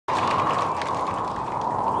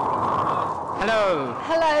Hello.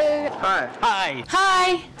 Hello. Hi. Hi.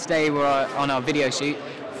 Hi. Today we're on our video shoot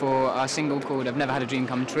for our single called I've Never Had a Dream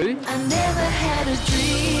Come True. I never had a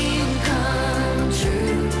dream come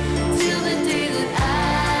true till the day that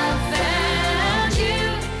I found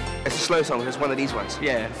you. It's a slow song, it's one of these ones.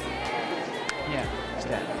 Yeah. Yeah.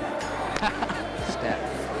 Step. Step.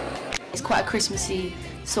 It's quite a Christmassy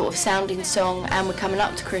sort of sounding song, and we're coming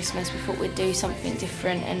up to Christmas. We thought we'd do something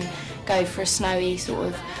different and go for a snowy sort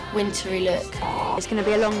of wintry look. It's going to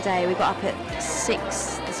be a long day. We got up at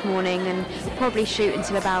 6 this morning and we'll probably shoot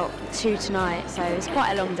until about 2 tonight, so it's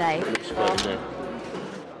quite a long day.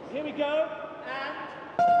 Here we go.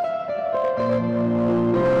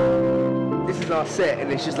 This is our set,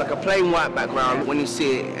 and it's just like a plain white background. When you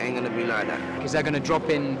see it, it ain't gonna be like that. Because they're going to drop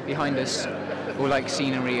in behind us all like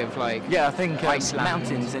scenery of like I think Iceland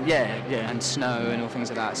mountains and and snow and all things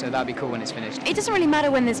like that. So that'd be cool when it's finished. It doesn't really matter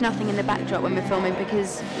when there's nothing in the backdrop when we're filming,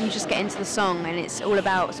 because you just get into the song and it's all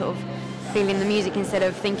about sort of feeling the music instead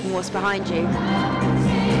of thinking what's behind you.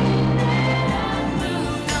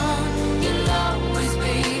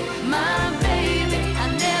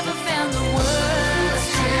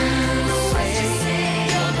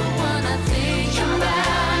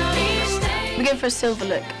 We're going for a silver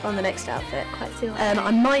look on the next outfit. Quite silver.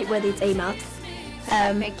 I might wear these A-mouths.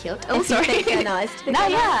 Very cute. Oh, sorry. They're nice. No,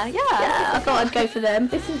 yeah. I thought I'd go for them.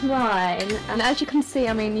 This is mine, and as you can see,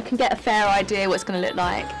 I mean, you can get a fair idea what it's going to look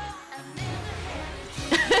like.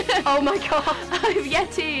 Oh my god. Oh,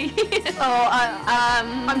 Yeti.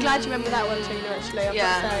 I'm glad you remember that one, Tina, actually. I've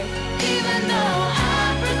got to say. Even though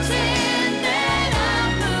I pretend that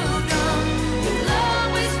I moved on, you'll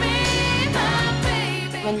always be my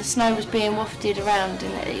baby. When the snow was being wafted around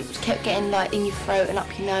and it kept getting like in your throat and up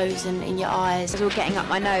your nose and in your eyes. It was all getting up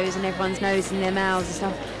my nose and everyone's nose and their mouths and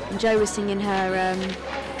stuff. And Jo was singing her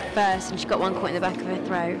verse and she got one caught in the back of her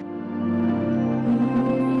throat.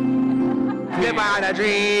 Never had a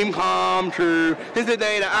dream come true. This is the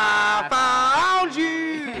day that I found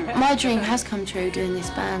you. My dream has come true doing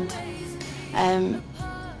this band.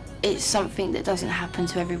 It's something that doesn't happen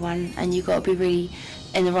to everyone, and you've got to be really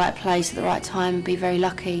in the right place at the right time and be very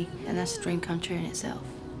lucky, and that's a dream come true in itself.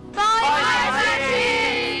 Bye,